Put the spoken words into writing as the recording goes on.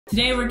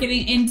Today we're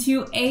getting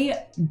into a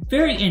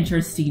very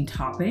interesting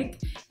topic,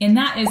 and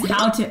that is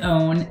how to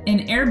own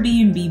an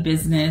Airbnb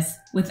business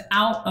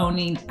without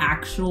owning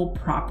actual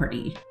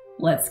property.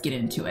 Let's get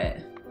into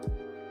it.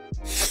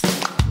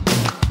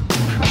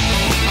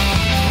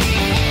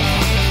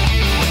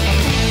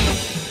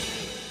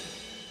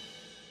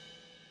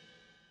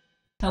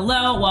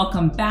 Hello,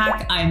 welcome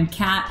back. I'm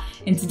Kat,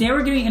 and today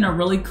we're getting in a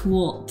really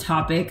cool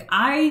topic.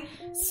 I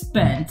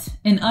spent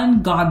an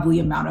ungodly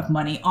amount of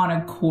money on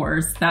a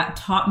course that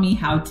taught me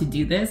how to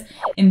do this.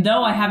 And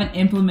though I haven't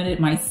implemented it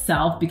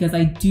myself, because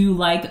I do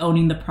like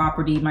owning the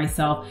property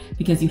myself,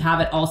 because you have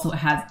it also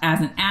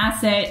as an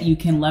asset, you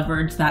can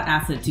leverage that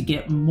asset to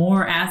get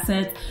more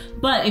assets.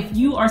 But if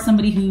you are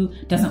somebody who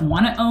doesn't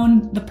want to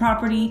own the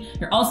property,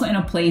 you're also in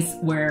a place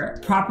where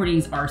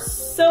properties are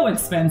so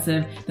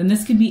expensive, then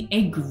this can be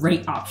a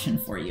great option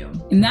for you.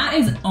 And that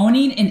is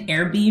owning an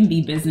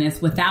Airbnb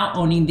business without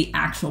owning the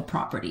actual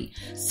property.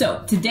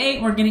 So today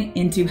we're getting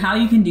into how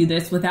you can do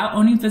this without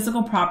owning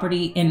physical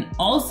property, and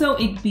also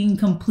it being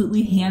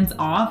completely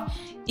hands-off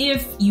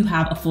if you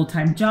have a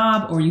full-time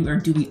job or you are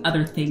doing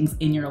other things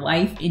in your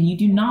life and you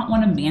do not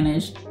want to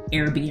manage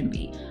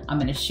Airbnb. I'm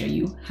going to show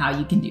you how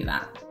you can do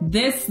that.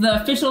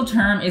 The official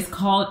term is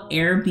called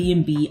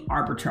Airbnb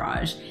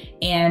arbitrage.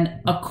 And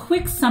a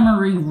quick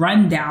summary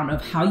rundown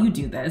of how you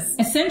do this.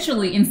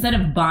 Essentially, instead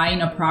of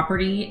buying a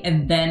property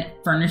and then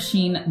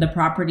furnishing the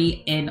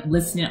property and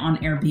listing it on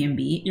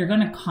Airbnb, you're going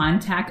to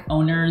contact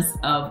owners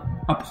of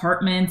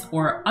apartments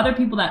or other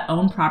people that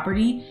own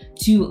property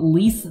to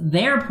lease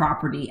their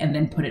property and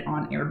then put it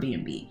on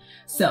Airbnb.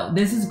 So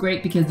this is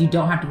great because you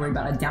don't have to worry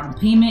about a down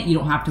payment. You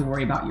don't have to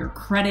worry about your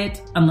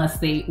credit unless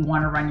they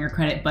want to run your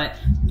credit, but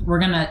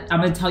I'm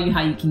gonna tell you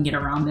how you can get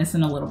around this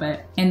in a little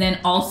bit. And then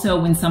also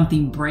when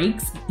something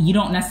breaks, you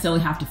don't necessarily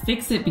have to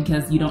fix it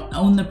because you don't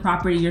own the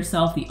property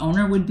yourself. The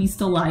owner would be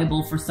still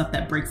liable for stuff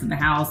that breaks in the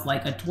house,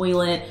 like a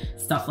toilet,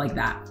 stuff like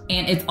that.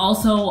 And it's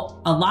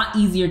also a lot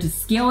easier to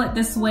scale it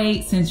this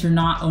way since you're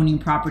not owning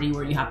property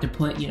where you have to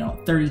put,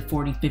 $30,000,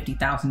 $40,000,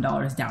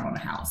 $50,000 down on a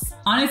house.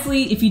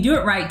 Honestly, if you do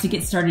it right to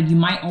get started, you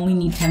might only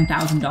need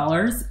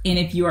 $10,000. And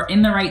if you are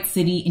in the right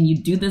city and you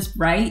do this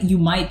right, you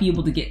might be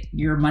able to get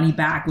your money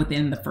back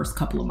within the first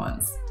couple of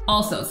months.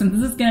 Also, since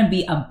this is going to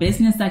be a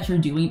business that you're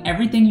doing,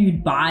 everything you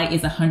buy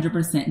is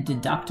 100%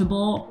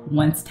 deductible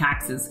once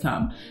taxes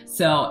come.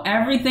 So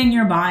everything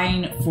you're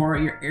buying for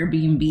your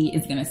Airbnb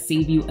is going to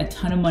save you a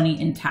ton of money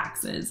in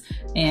taxes.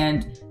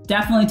 And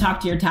definitely talk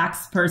to your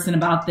tax person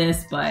about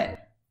this, but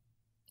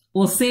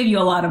will save you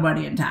a lot of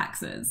money in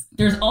taxes.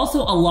 There's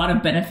also a lot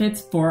of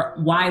benefits for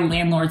why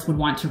landlords would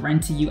want to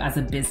rent to you as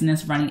a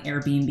business running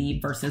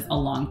Airbnb versus a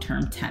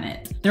long-term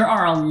tenant. There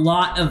are a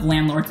lot of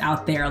landlords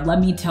out there, let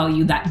me tell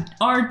you, that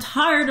are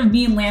tired of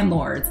being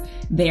landlords.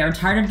 They are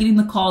tired of getting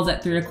the calls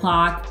at 3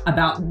 o'clock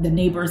about the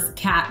neighbor's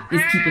cat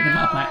is keeping them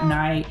up at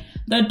night,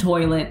 the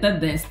toilet, the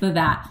this, the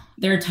that.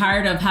 They're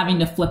tired of having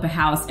to flip a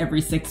house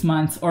every 6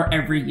 months or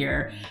every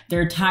year.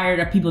 They're tired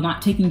of people not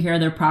taking care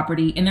of their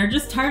property, and they're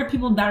just tired of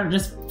people that are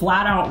just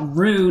flat out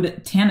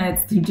rude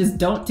tenants who just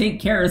don't take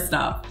care of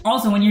stuff.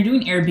 Also, when you're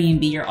doing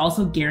Airbnb, you're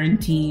also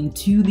guaranteeing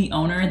to the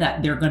owner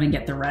that they're going to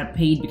get the rent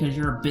paid because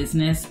you're a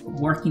business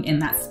working in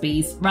that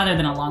space rather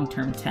than a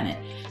long-term tenant.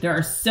 There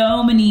are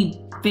so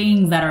many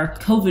things that are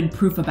COVID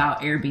proof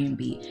about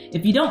Airbnb.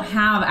 If you don't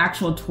have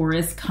actual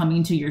tourists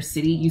coming to your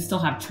city, you still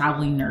have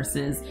traveling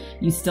nurses,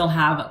 you still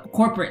have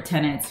corporate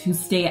tenants who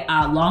stay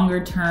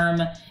longer term.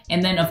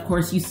 And then of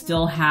course you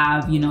still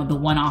have, the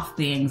one-off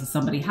things.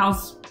 Somebody's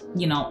house,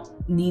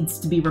 needs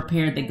to be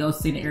repaired. They go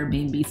stay to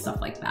Airbnb,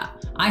 stuff like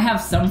that. I have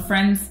some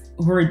friends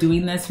who are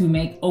doing this who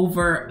make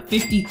over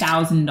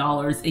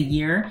 $50,000 a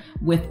year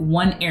with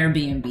one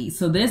Airbnb.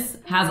 So this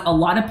has a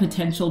lot of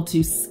potential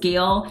to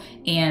scale,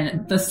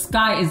 and the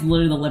sky is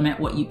literally the limit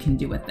what you can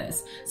do with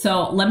this.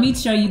 So let me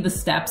show you the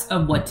steps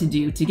of what to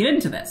do to get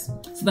into this.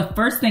 So the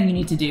first thing you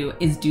need to do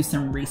is do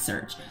some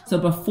research. So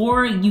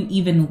before you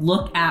even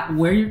look at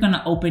where you're going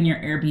to open your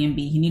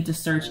Airbnb, you need to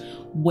search,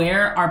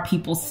 where are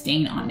people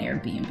staying on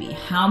Airbnb?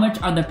 How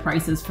much are the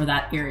prices for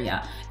that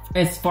area?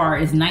 As far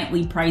as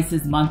nightly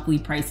prices, monthly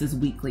prices,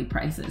 weekly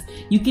prices.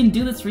 You can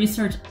do this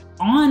research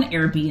on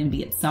Airbnb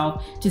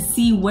itself to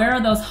see where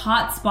are those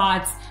hot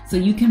spots so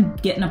you can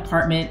get an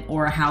apartment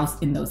or a house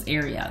in those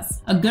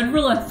areas. A good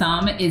rule of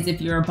thumb is if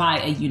you're by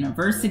a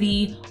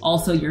university,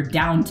 also your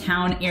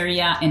downtown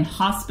area and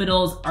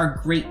hospitals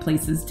are great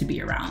places to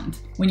be around.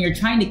 When you're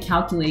trying to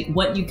calculate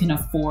what you can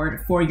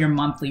afford for your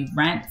monthly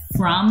rent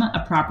from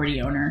a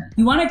property owner,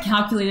 you want to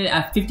calculate it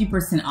at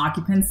 50%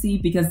 occupancy,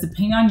 because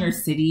depending on your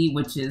city,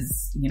 which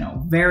is,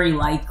 very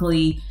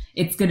likely,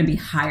 it's going to be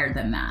higher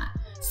than that.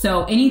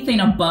 So anything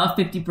above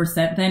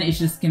 50% then is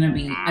just going to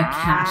be a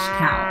cash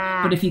cow.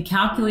 But if you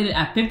calculate it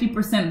at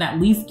 50%, that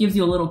at least gives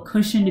you a little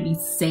cushion to be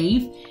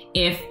safe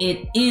if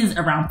it is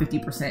around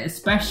 50%,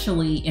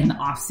 especially in the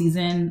off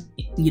season,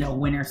 you know,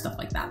 winter, stuff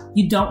like that.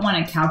 You don't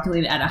want to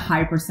calculate it at a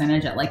high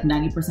percentage at like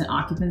 90%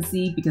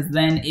 occupancy, because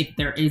then if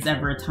there is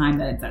ever a time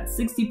that it's at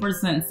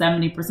 60%,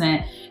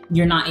 70%,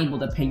 you're not able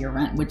to pay your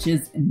rent, which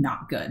is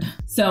not good.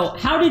 So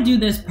how to do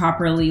this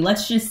properly?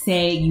 Let's just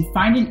say you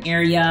find an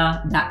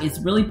area that is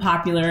really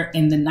popular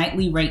and the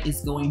nightly rate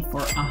is going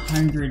for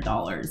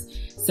 $100.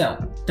 So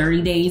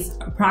 30 days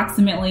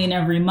approximately in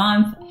every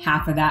month,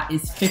 half of that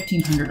is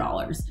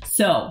 $1,500.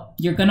 So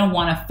you're gonna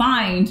wanna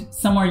find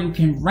somewhere you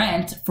can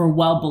rent for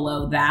well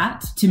below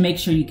that to make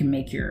sure you can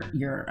make your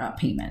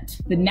payment.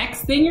 The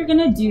next thing you're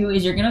gonna do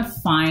is you're gonna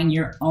find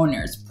your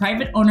owners.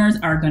 Private owners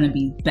are gonna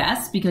be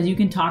best because you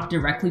can talk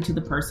directly to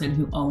the person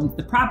who owns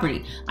the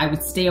property. I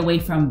would stay away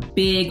from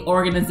big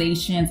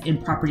organizations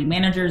and property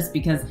managers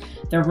because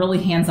they're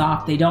really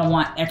hands-off. They don't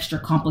want extra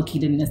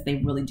complicatedness. They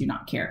really do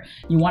not care.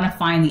 You wanna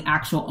find the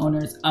actual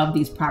owners of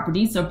these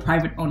properties, so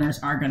private owners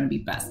are going to be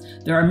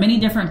best. There are many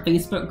different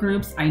Facebook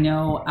groups. I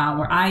know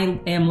where I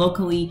am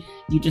locally,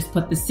 you just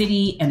put the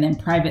city and then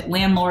private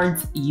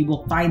landlords, you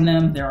will find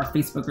them. There are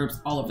Facebook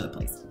groups all over the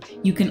place.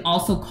 You can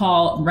also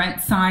call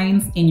rent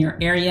signs in your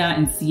area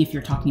and see if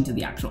you're talking to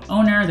the actual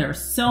owner. There are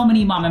so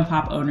many mom and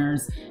pop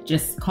owners.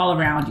 Just call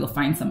around, you'll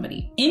find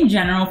somebody. In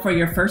general, for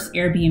your first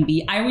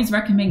Airbnb, I always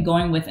recommend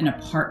going with an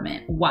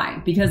apartment.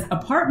 Why? Because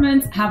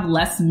apartments have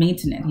less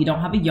maintenance. You don't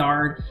have a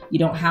yard, you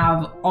don't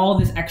have all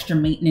this extra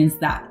maintenance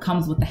that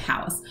comes with the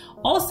house.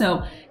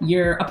 Also,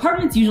 your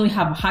apartments usually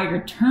have a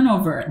higher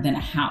turnover than a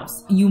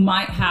house. You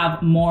might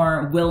have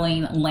more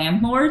willing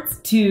landlords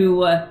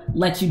to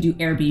let you do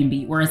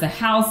Airbnb, whereas a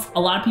house, a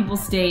lot of people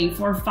stay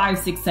for 5,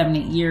 6, 7,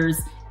 8 years,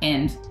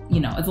 and you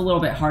know, it's a little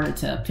bit harder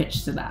to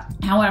pitch to that.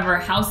 However,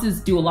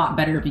 houses do a lot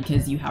better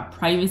because you have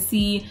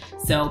privacy,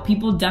 so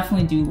people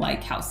definitely do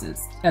like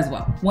houses as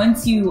well.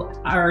 Once you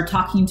are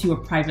talking to a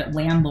private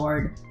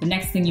landlord, the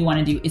next thing you want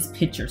to do is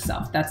pitch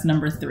yourself. That's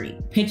number 3.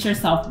 Pitch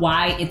yourself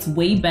why it's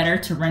way better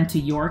to rent to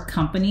your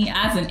company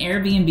as an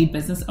Airbnb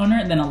business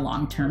owner than a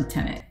long-term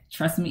tenant.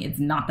 Trust me, it's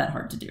not that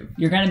hard to do.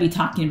 You're going to be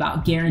talking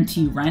about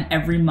guaranteed rent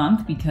every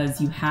month because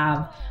you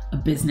have a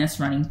business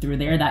running through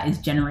there that is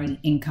generating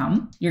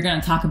income. You're going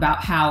to talk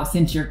about how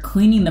since you're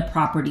cleaning the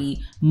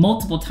property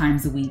multiple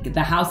times a week,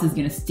 the house is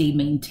going to stay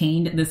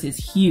maintained. This is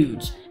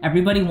huge.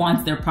 Everybody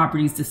wants their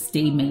properties to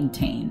stay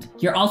maintained.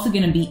 You're also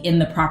going to be in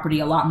the property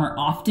a lot more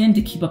often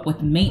to keep up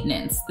with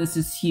maintenance. This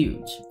is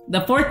huge.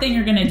 The 4th thing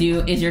you're going to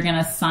do is you're going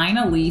to sign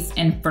a lease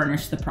and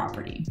furnish the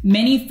property.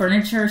 Many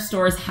furniture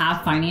stores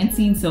have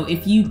financing. So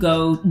if you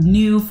go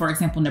new, for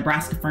example,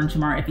 Nebraska Furniture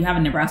Mart, if you have a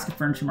Nebraska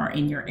Furniture Mart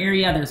in your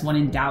area, there's one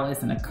in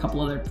Dallas and a couple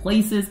other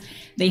places,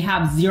 they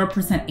have 0%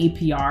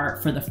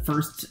 APR for the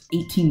first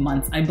 18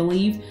 months, I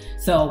believe.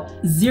 So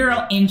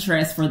 0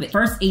 interest for the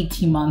first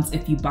 18 months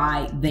if you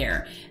buy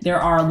there. There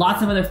are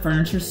lots of other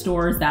furniture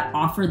stores that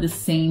offer the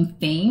same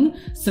thing.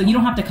 So you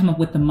don't have to come up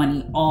with the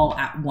money all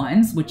at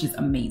once, which is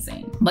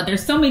amazing. But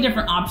there's so many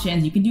different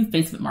options. You can do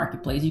Facebook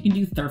Marketplace, you can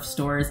do thrift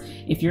stores.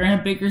 If you're in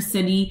a bigger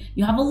city,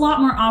 you have a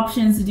lot more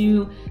options to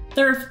do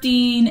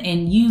thrifting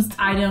and used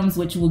items,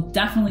 which will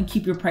definitely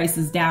keep your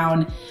prices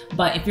down.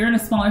 But if you're in a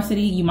smaller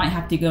city, you might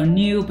have to go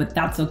new, but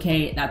that's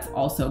okay. That's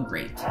also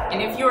great.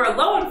 And if you're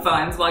low on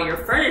funds while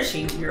you're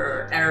furnishing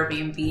your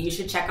Airbnb, you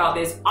should check out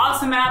this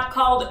awesome app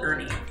called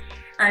Earnin.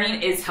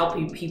 Earnin is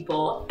helping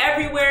people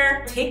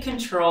everywhere take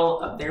control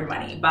of their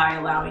money by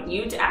allowing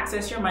you to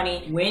access your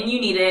money when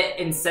you need it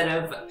instead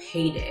of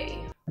payday.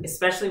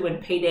 Especially when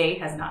payday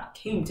has not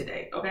came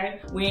today,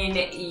 okay? When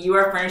you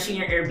are furnishing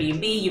your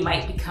Airbnb, you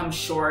might become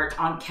short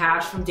on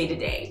cash from day to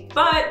day.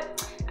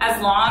 But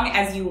as long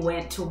as you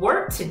went to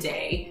work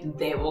today,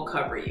 they will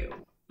cover you.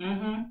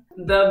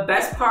 The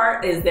best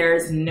part is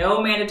there's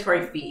no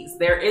mandatory fees.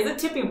 There is a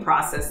tipping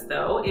process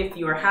though. If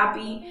you are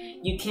happy,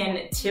 you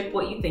can tip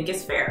what you think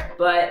is fair,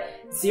 but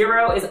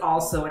 0 is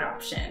also an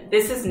option.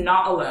 This is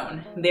not a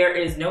loan. There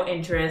is no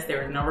interest.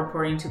 There is no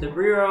reporting to the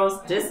bureaus,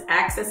 just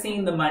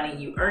accessing the money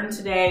you earned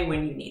today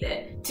when you need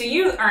it. To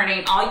use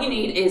Earnin, all you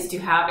need is to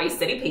have a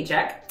steady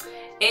paycheck,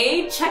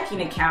 a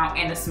checking account,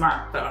 and a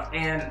smartphone.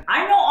 And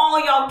I know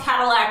all y'all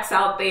Cadillacs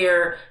out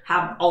there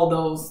have all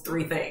those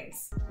 3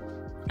 things.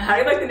 How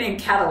do you like the name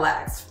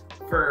Cadillacs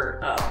for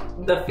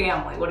the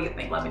family? What do you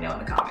think? Let me know in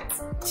the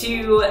comments.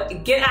 To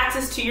get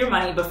access to your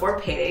money before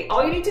payday,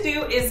 all you need to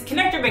do is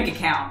connect your bank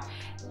account,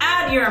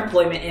 add your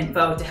employment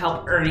info to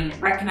help Earnin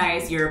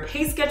recognize your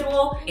pay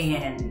schedule,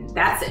 and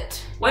that's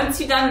it. Once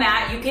you've done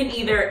that, you can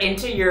either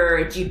enter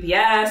your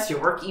GPS,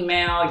 your work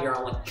email, your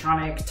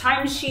electronic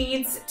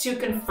timesheets to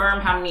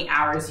confirm how many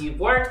hours you've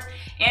worked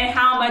and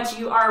how much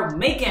you are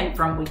making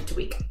from week to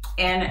week.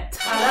 And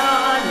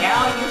ta-da,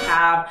 now you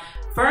have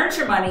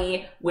furniture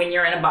money when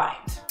you're in a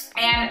bind.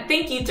 And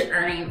thank you to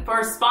Earnin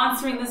for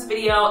sponsoring this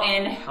video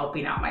and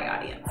helping out my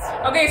audience.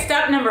 Okay,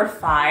 step number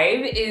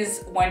 5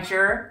 is once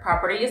your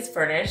property is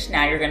furnished,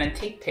 now you're gonna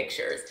take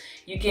pictures.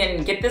 You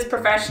can get this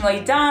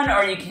professionally done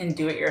or you can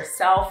do it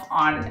yourself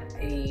on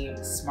a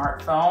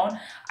smartphone.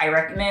 I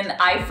recommend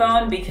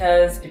iPhone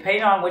because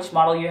depending on which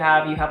model you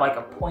have like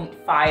a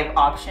 0.5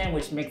 option,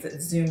 which makes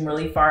it zoom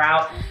really far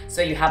out.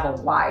 So you have a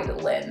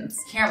wide lens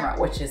camera,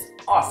 which is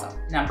awesome.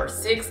 Number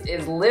 6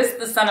 is list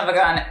the son of a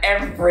gun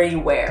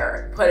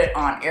everywhere. Put it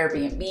on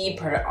Airbnb,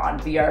 put it on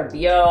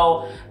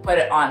VRBO, put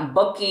it on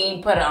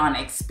Booking, put it on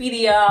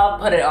Expedia,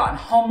 put it on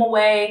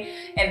HomeAway,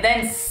 and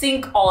then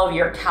sync all of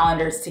your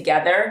calendars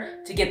together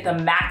to get the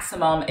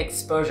maximum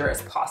exposure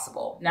as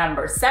possible.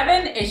 Number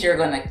 7 is you're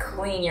gonna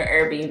clean your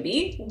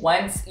Airbnb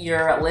once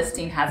your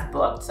listing has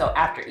booked. So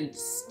after each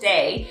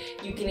stay,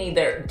 you can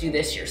either do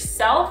this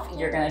yourself,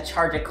 you're gonna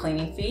charge a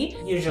cleaning fee,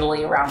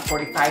 usually around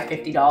 $45,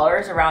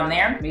 $50 around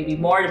there, maybe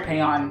more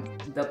depending on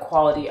the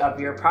quality of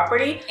your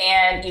property.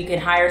 And you can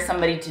hire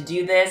somebody to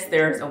do this.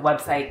 There's a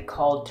website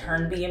called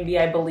TurnBnB,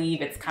 I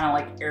believe. It's kind of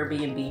like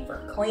Airbnb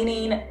for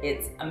cleaning.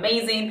 It's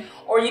amazing.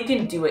 Or you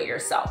can do it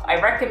yourself. I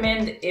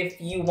recommend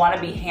if you want to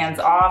be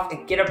hands-off,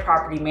 get a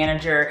property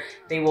manager.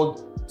 They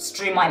will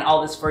streamline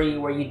all this for you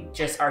where you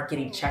just are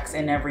getting checks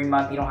in every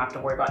month. You don't have to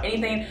worry about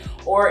anything.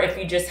 Or if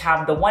you just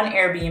have the one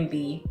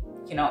Airbnb,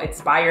 you know,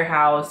 it's by your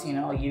house, you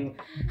know, you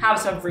have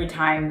some free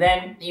time,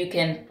 then you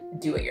can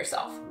do it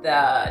yourself.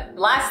 The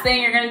last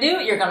thing you're gonna do,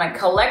 you're gonna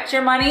collect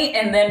your money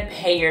and then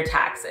pay your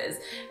taxes.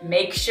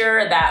 Make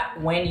sure that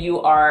when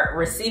you are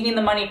receiving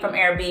the money from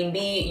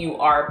Airbnb, you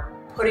are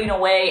putting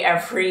away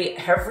every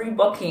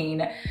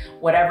booking,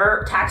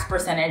 whatever tax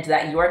percentage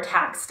that you are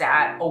taxed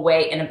at,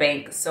 away in a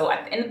bank. So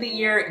at the end of the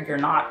year, you're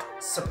not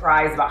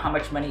surprised about how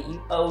much money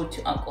you owe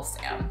to Uncle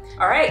Sam.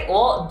 All right,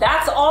 well,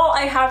 that's all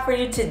I have for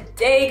you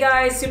today,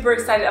 guys. Super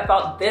excited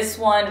about this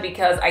one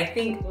because I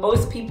think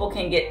most people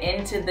can get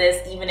into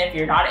this, even if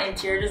you're not an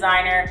interior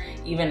designer,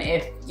 even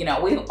if, you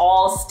know, we've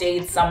all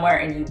stayed somewhere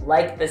and you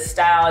like this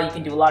style. You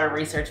can do a lot of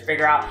research,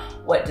 figure out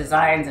what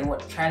designs and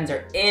what trends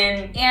are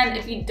in. And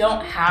if you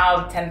don't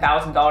have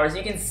 $10,000,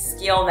 you can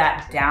scale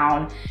that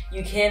down.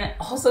 You can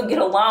also get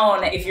a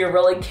loan if you're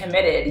really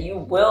committed. You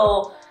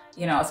will,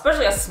 you know,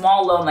 especially a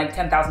small loan like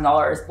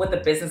 $10,000 with a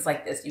business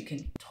like this, you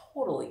can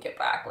totally get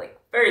back like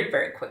very,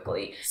 very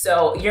quickly.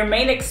 So your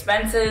main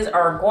expenses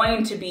are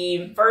going to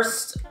be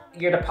first,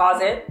 your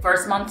deposit,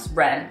 first month's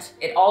rent.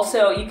 It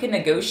also, you can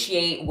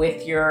negotiate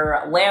with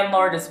your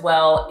landlord as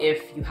well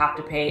if you have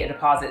to pay a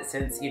deposit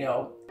since, you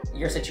know,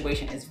 your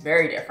situation is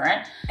very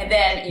different. And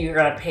then you're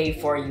gonna pay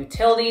for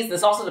utilities.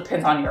 This also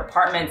depends on your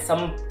apartment.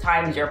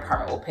 Sometimes your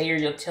apartment will pay your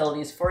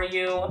utilities for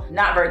you.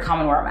 Not very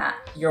common where I'm at.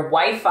 Your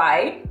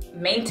Wi-Fi,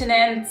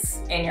 maintenance,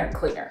 and your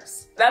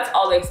cleaners. That's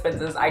all the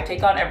expenses I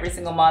take on every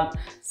single month.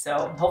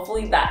 So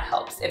hopefully that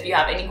helps. If you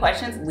have any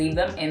questions, leave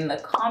them in the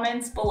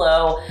comments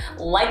below.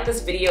 Like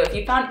this video if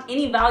you found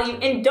any value,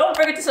 and don't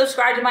forget to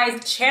subscribe to my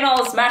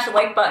channel. Smash the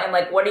like button.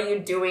 Like, what are you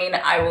doing?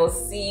 I will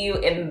see you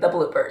in the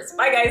bloopers.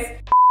 Bye, guys.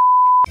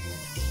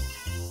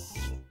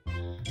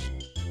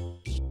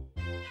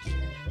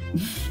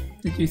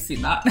 Did you see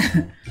that?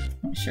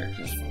 My shirt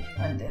just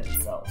undid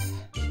itself.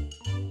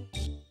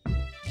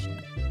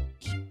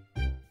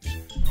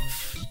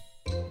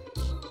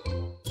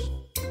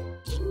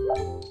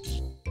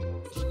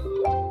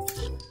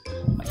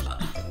 Oh my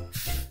God.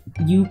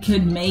 You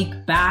could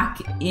make back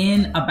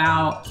in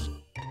about,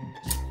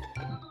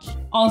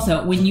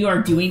 also when you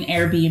are doing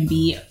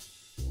Airbnb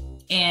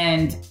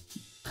and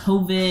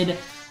COVID,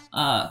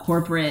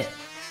 corporate,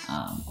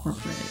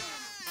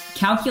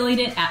 calculate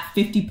it at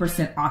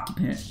 50%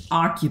 occupancy.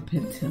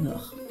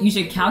 You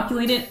should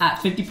calculate it at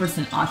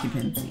 50%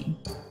 occupancy.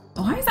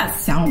 Why does that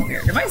sound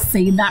weird? Am I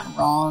saying that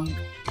wrong?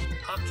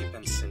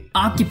 Occupancy.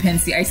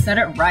 Occupancy. I said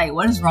it right.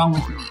 What is wrong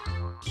with me?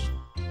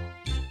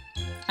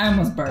 I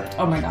almost burped.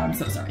 Oh my God, I'm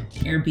so sorry.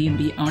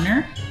 Airbnb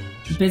owner,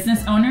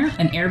 business owner,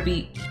 and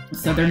Airbnb.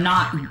 So they're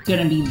not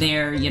gonna be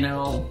there, you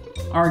know,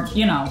 or,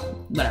 you know,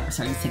 whatever.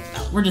 Sorry, let's take it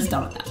out. We're just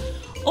done with that.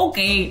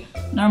 Okay,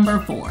 number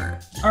 4.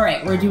 All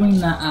right, we're doing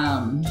the,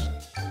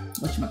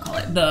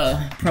 whatchamacallit, the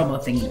promo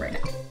thingy right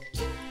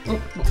now.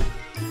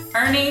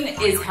 Earnin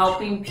is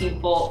helping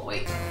people,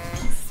 wait.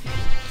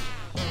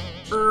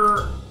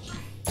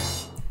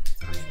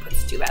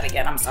 Let's do that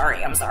again, I'm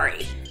sorry.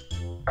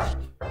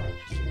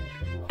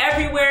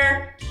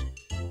 Everywhere,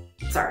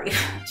 sorry,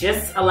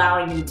 just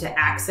allowing you to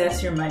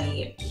access your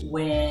money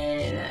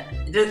when,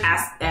 just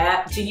ask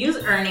that. To use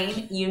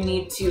Earnin, you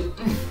need to,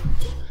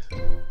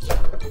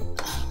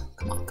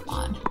 Come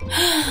on.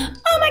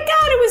 Oh my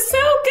God, it was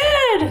so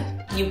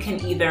good. You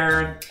can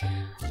either,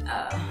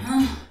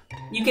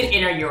 you can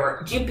enter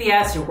your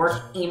GPS, your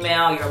work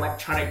email, your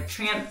electronic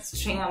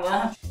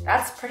transfer.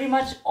 That's pretty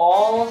much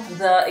all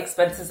the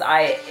expenses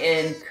I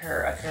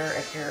incur.